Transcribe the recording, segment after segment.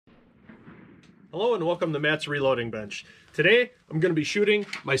Hello and welcome to Matt's Reloading Bench. Today I'm going to be shooting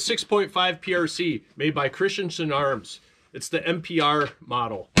my 6.5 PRC made by Christensen Arms. It's the MPR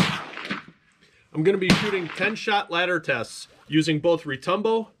model. I'm going to be shooting 10-shot ladder tests using both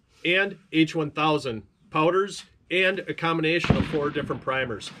Retumbo and H1000 powders and a combination of 4 different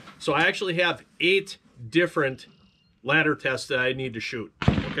primers. So I actually have 8 different ladder tests that I need to shoot.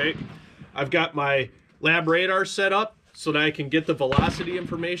 Okay, I've got my lab radar set up so that I can get the velocity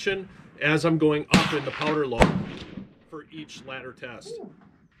information as I'm going up in the powder load for each ladder test.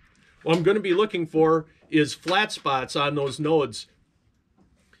 What I'm going to be looking for is flat spots on those nodes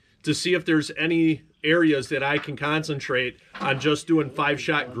to see if there's any areas that I can concentrate on just doing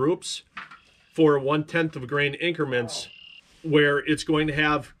 5-shot groups for 1/10 of a grain increments, where it's going to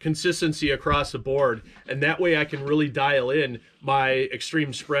have consistency across the board, and that way I can really dial in my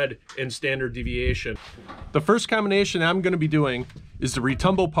extreme spread and standard deviation. The first combination I'm going to be doing is the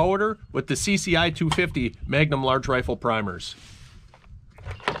Retumbo powder with the CCI 250 Magnum large rifle primers.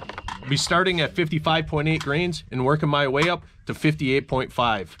 I'll be starting at 55.8 grains and working my way up to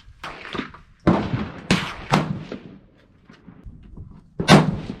 58.5.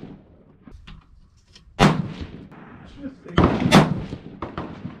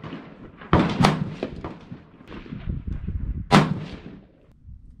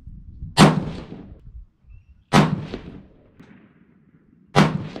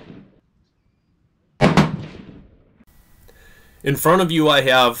 In front of you I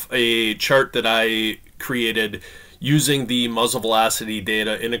have a chart that I created using the muzzle velocity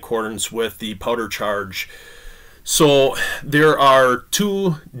data in accordance with the powder charge. So there are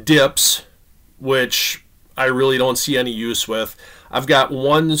 2 dips which I really don't see any use with. I've got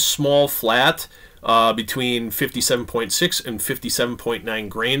one small flat between 57.6 and 57.9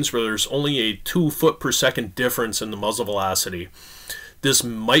 grains where there's only a 2 foot per second difference in the muzzle velocity. This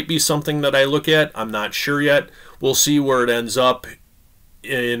might be something that I look at. I'm not sure yet. We'll see where it ends up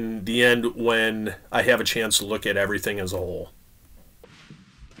in the end when I have a chance to look at everything as a whole.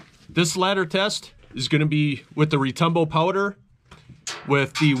 This ladder test is going to be with the Retumbo powder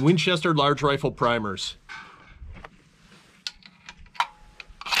with the Winchester large rifle primers.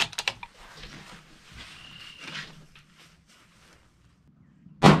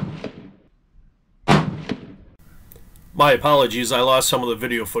 My apologies, I lost some of the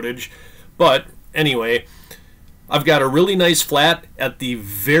video footage, but anyway, I've got a really nice flat at the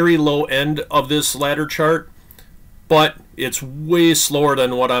very low end of this ladder chart, but it's way slower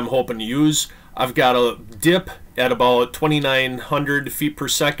than what I'm hoping to use. I've got a dip at about 2,900 feet per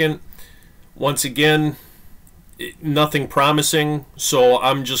second. Once again, nothing promising, so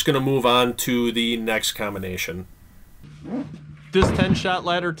I'm just going to move on to the next combination. This 10-shot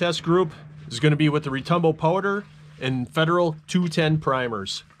ladder test group is going to be with the Retumbo powder and Federal 210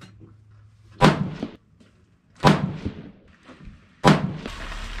 primers.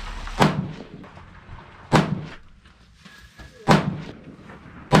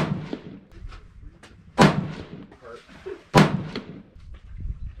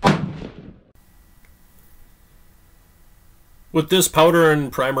 With this powder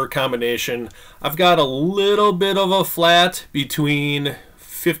and primer combination, I've got a little bit of a flat between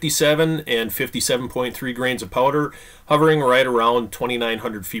 57 and 57.3 grains of powder, hovering right around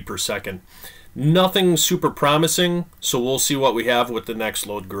 2,900 feet per second. Nothing super promising, so we'll see what we have with the next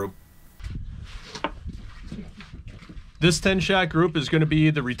load group. This 10-shot group is going to be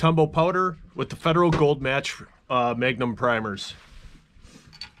the Retumbo powder with the Federal Gold Match Magnum primers.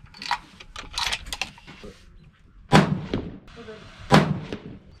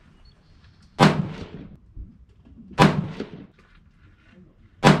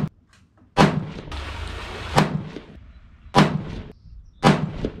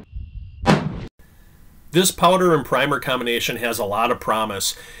 This powder and primer combination has a lot of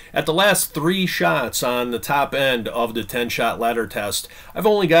promise. At the last 3 shots on the top end of the 10-shot ladder test, I've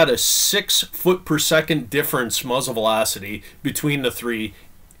only got a 6 foot per second difference muzzle velocity between the 3,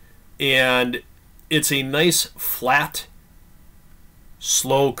 and it's a nice flat,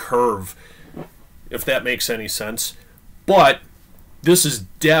 slow curve, if that makes any sense. But this is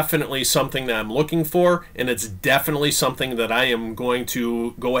definitely something that I'm looking for, and it's definitely something that I am going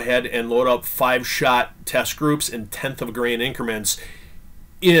to go ahead and load up 5-shot test groups in 1/10 of a grain increments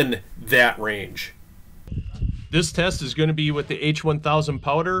in that range. This test is going to be with the H1000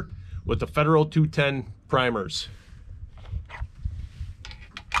 powder with the Federal 210 primers.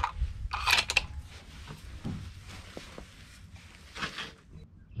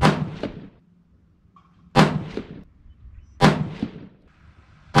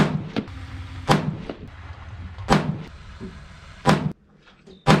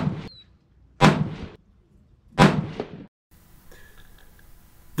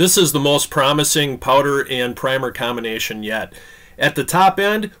 This is the most promising powder and primer combination yet. At the top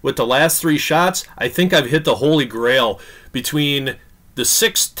end, with the last 3 shots, I think I've hit the holy grail. Between the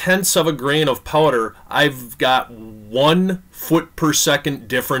 0.6 of a grain of powder, I've got 1 foot per second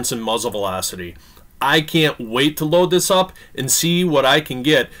difference in muzzle velocity. I can't wait to load this up and see what I can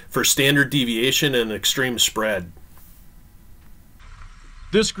get for standard deviation and extreme spread.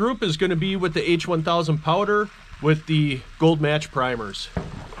 This group is going to be with the H1000 powder with the gold match primers.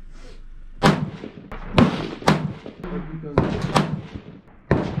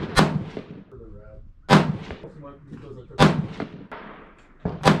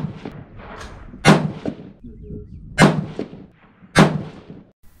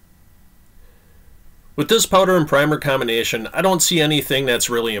 With this powder and primer combination, I don't see anything that's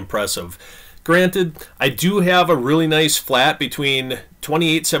really impressive. Granted, I do have a really nice flat between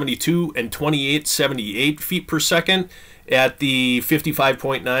 2872 and 2878 feet per second at the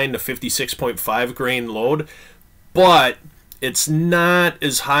 55.9 to 56.5 grain load, but it's not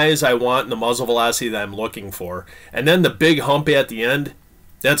as high as I want in the muzzle velocity that I'm looking for. And then the big hump at the end,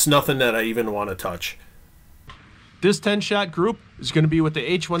 that's nothing that I even want to touch. This 10-shot group is going to be with the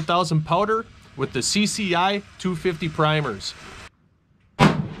H1000 powder with the CCI 250 primers.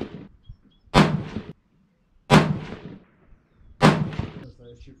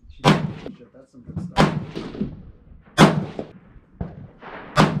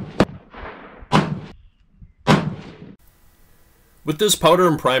 With this powder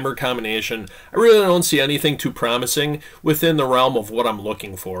and primer combination, I really don't see anything too promising within the realm of what I'm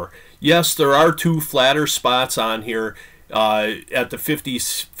looking for. Yes, there are 2 flatter spots on here at the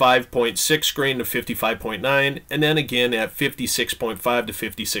 55.6 grain to 55.9, and then again at 56.5 to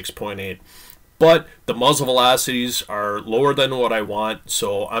 56.8. But the muzzle velocities are lower than what I want,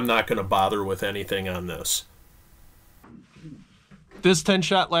 so I'm not going to bother with anything on this. This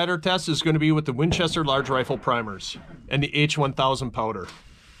 10-shot ladder test is going to be with the Winchester large rifle primers and the H1000 powder.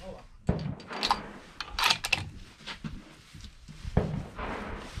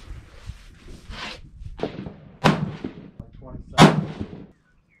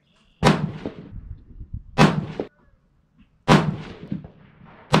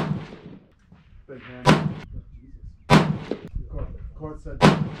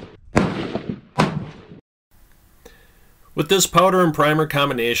 With this powder and primer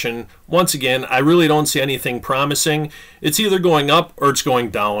combination, once again, I really don't see anything promising. It's either going up or it's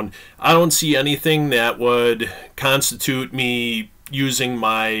going down. I don't see anything that would constitute me using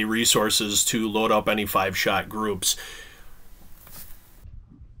my resources to load up any 5-shot groups.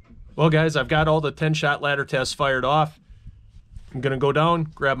 Well guys, I've got all the 10-shot ladder tests fired off. I'm going to go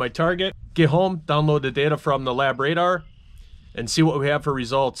down, grab my target, get home, download the data from the lab radar, and see what we have for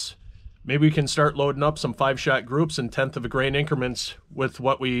results. Maybe we can start loading up some 5-shot groups in 1/10 of a grain increments with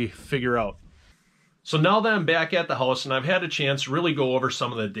what we figure out. So now that I'm back at the house and I've had a chance to really go over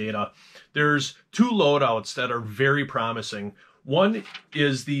some of the data, there's 2 loadouts that are very promising. One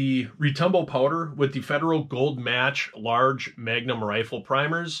is the Retumbo powder with the Federal Gold Match large Magnum rifle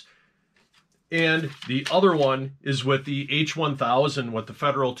primers. And the other one is with the H1000 with the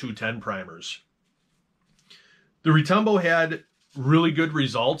Federal 210 primers. The Retumbo had really good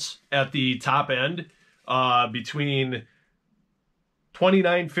results at the top end between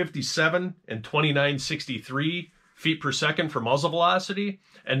 2957 and 2963 feet per second for muzzle velocity,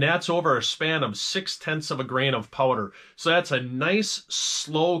 and that's over a span of 0.6 of a grain of powder. So that's a nice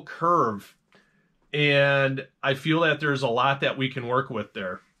slow curve, and I feel that there's a lot that we can work with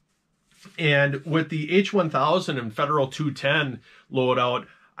there. And with the H1000 and Federal 210 loadout,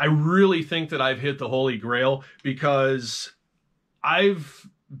 I really think that I've hit the holy grail, because I've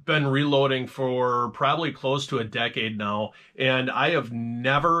been reloading for probably close to a decade now, and I have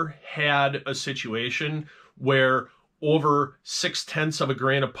never had a situation where over 0.6 of a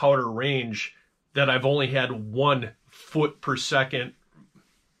grain of powder range that I've only had 1 foot per second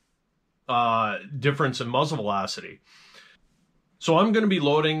difference in muzzle velocity. So I'm going to be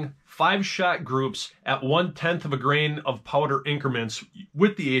loading 5-shot groups at 1/10 of a grain of powder increments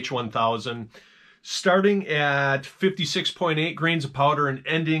with the H1000, starting at 56.8 grains of powder and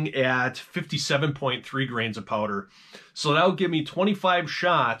ending at 57.3 grains of powder. So that'll give me 25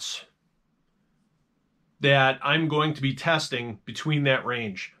 shots that I'm going to be testing between that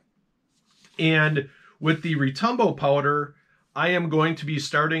range. And with the Retumbo powder, I am going to be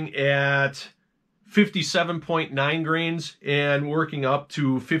starting at 57.9 grains and working up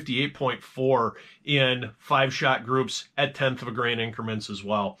to 58.4 in 5-shot groups at 1/10 of a grain increments as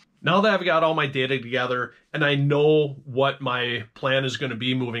well. Now that I've got all my data together and I know what my plan is going to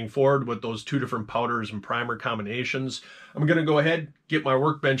be moving forward with those two different powders and primer combinations, I'm going to go ahead, get my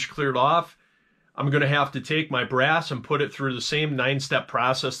workbench cleared off. I'm going to have to take my brass and put it through the same 9-step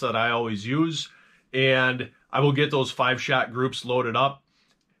process that I always use. And I will get those 5-shot groups loaded up.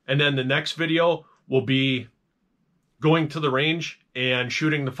 And then the next video will be going to the range and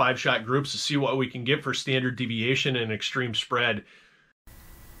shooting the 5-shot groups to see what we can get for standard deviation and extreme spread.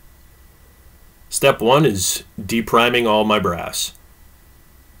 Step 1 is depriming all my brass.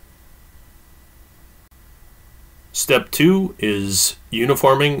 Step 2 is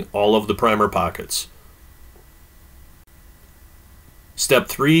uniforming all of the primer pockets. Step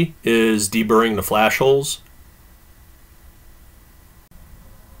 3 is deburring the flash holes.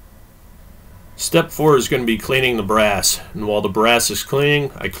 Step 4 is going to be cleaning the brass, and while the brass is cleaning,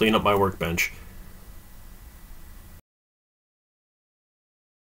 I clean up my workbench.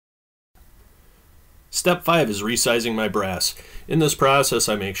 Step 5 is resizing my brass. In this process,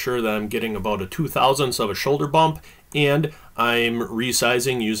 I make sure that I'm getting about a 2/1000th of a shoulder bump, and I'm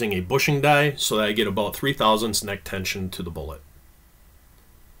resizing using a bushing die so that I get about 3/1000 neck tension to the bullet.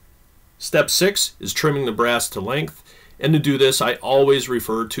 Step 6 is trimming the brass to length, and to do this, I always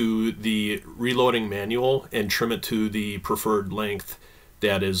refer to the reloading manual and trim it to the preferred length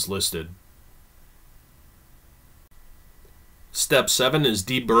that is listed. Step 7 is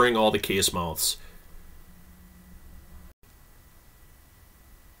deburring all the case mouths.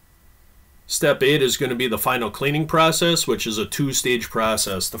 Step 8 is going to be the final cleaning process, which is a 2-stage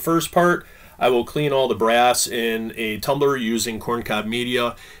process. The first part, I will clean all the brass in a tumbler using corncob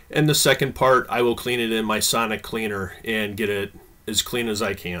media, and the second part, I will clean it in my sonic cleaner and get it as clean as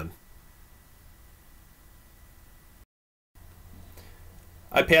I can.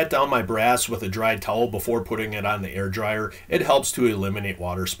 I pat down my brass with a dry towel before putting it on the air dryer. It helps to eliminate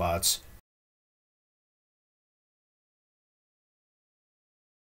water spots.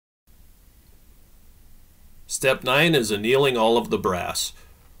 Step 9 is annealing all of the brass.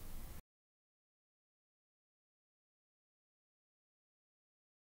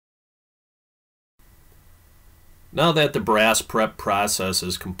 Now that the brass prep process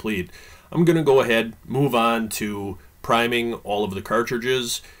is complete, I'm going to go ahead, move on to priming all of the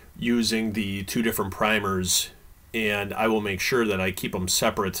cartridges using the 2 different primers, and I will make sure that I keep them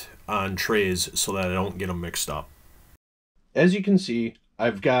separate on trays so that I don't get them mixed up. As you can see,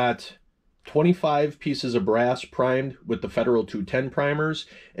 I've got 25 pieces of brass primed with the Federal 210 primers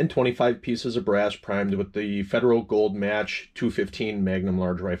and 25 pieces of brass primed with the Federal Gold Match 215 Magnum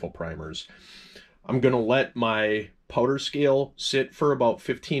Large Rifle primers. I'm going to let my powder scale sit for about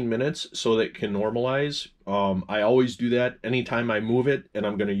 15 minutes so that it can normalize. I always do that anytime I move it and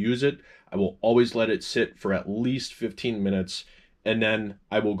I'm going to use it. I will always let it sit for at least 15 minutes, and then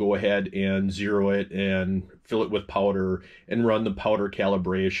I will go ahead and zero it and fill it with powder and run the powder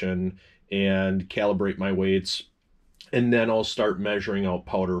calibration and calibrate my weights, and then I'll start measuring out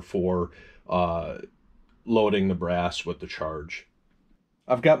powder for loading the brass with the charge.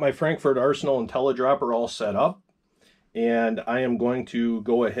 I've got my Frankfurt Arsenal IntelliDropper all set up, and I am going to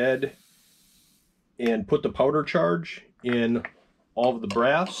go ahead and put the powder charge in all of the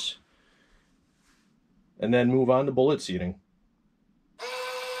brass and then move on to bullet seating.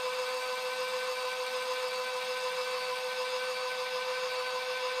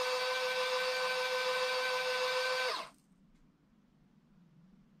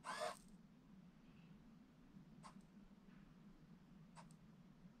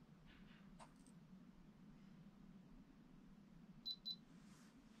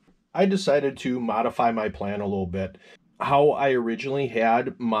 I decided to modify my plan a little bit. How I originally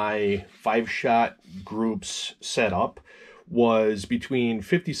had my 5-shot groups set up was between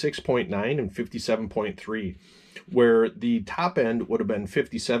 56.9 and 57.3, where the top end would have been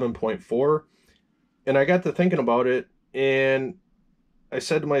 57.4. And I got to thinking about it, and I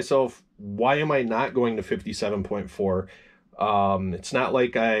said to myself, why am I not going to 57.4? It's not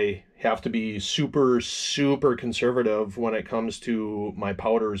like I have to be super conservative when it comes to my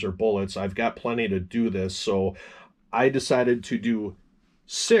powders or bullets. I've got plenty to do this, so I decided to do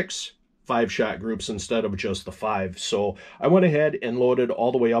 6 5-shot groups instead of just the 5. So I went ahead and loaded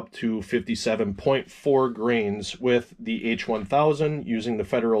all the way up to 57.4 grains with the H1000 using the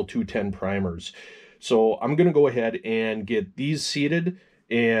Federal 210 primers. So I'm going to go ahead and get these seated,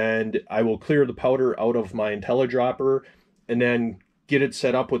 and I will clear the powder out of my IntelliDropper and then get it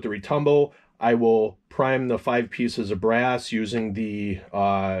set up with the Retumbo. I will prime the 5 pieces of brass using the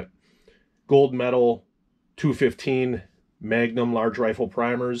gold medal 215 Magnum large rifle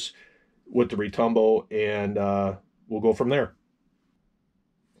primers with the Retumbo, and we'll go from there.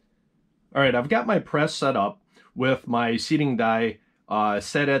 All right, I've got my press set up with my seating die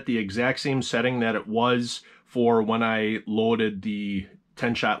set at the exact same setting that it was for when I loaded the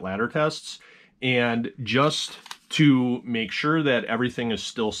 10-shot ladder tests. And just to make sure that everything is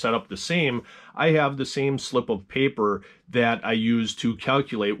still set up the same, I have the same slip of paper that I use to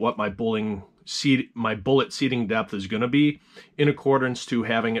calculate what my bullet seating depth is going to be, in accordance to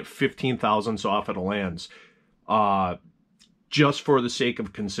having it 15 thousandths off at a lands, just for the sake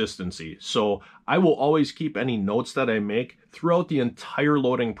of consistency. So I will always keep any notes that I make throughout the entire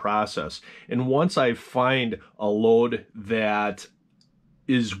loading process. And once I find a load that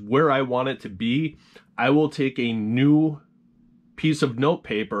is where I want it to be, I will take a new piece of note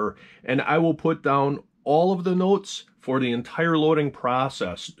paper and I will put down all of the notes for the entire loading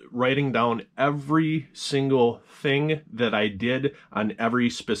process, writing down every single thing that I did on every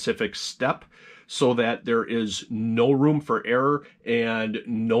specific step, so that there is no room for error and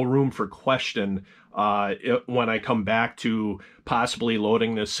no room for question when I come back to possibly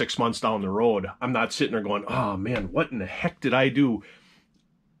loading this 6 months down the road. I'm not sitting there going, oh man, what in the heck did I do?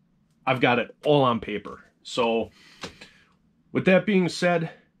 I've got it all on paper. So with that being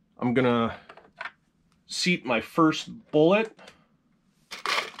said, I'm gonna seat my first bullet.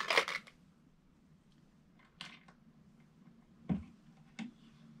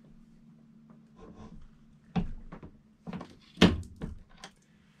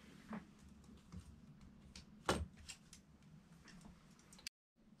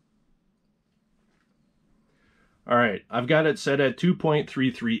 All right, I've got it set at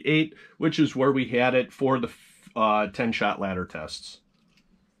 2.338, which is where we had it for the 10-shot ladder tests.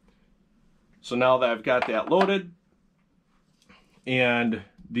 So now that I've got that loaded and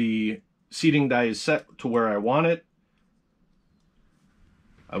the seating die is set to where I want it,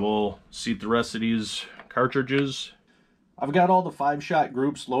 I will seat the rest of these cartridges. I've got all the 5-shot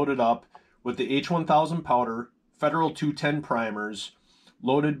groups loaded up with the H1000 powder, Federal 210 primers,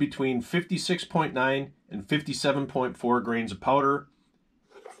 loaded between 56.9 and 57.4 grains of powder.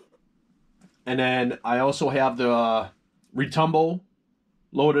 And then I also have the Retumbo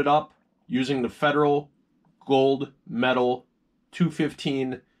loaded up using the Federal Gold Metal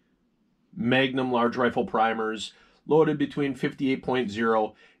 215 Magnum large rifle primers, loaded between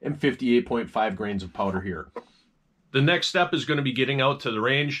 58.0 and 58.5 grains of powder here. The next step is going to be getting out to the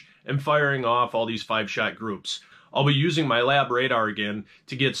range and firing off all these 5-shot groups. I'll be using my lab radar again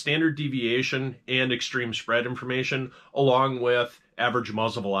to get standard deviation and extreme spread information, along with average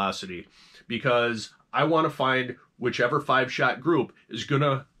muzzle velocity, because I want to find whichever 5-shot group is going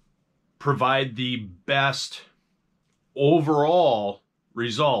to provide the best overall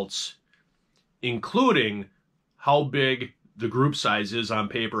results, including how big the group size is on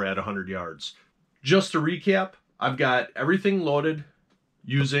paper at 100 yards. Just to recap, I've got everything loaded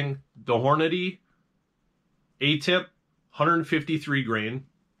using the Hornady A-tip 153 grain,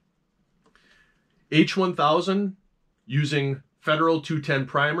 H1000 using Federal 210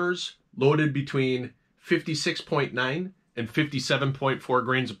 primers, loaded between 56.9 and 57.4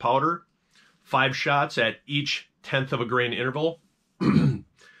 grains of powder, 5 shots at each 1/10 of a grain interval.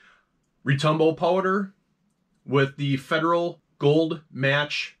 Retumbo powder with the Federal Gold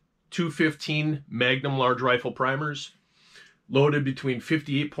Match 215 Magnum large rifle primers, loaded between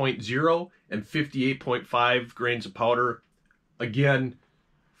 58.0 and 58.5 grains of powder. Again,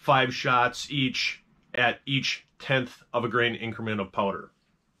 5 shots each at each 1/10 of a grain increment of powder.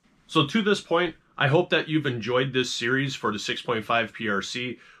 So to this point, I hope that you've enjoyed this series for the 6.5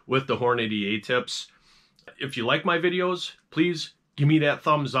 PRC with the Hornady A-tips. If you like my videos, please give me that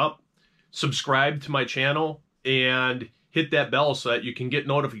thumbs up, subscribe to my channel, and hit that bell so that you can get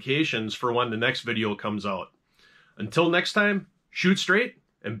notifications for when the next video comes out. Until next time, shoot straight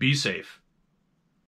and be safe.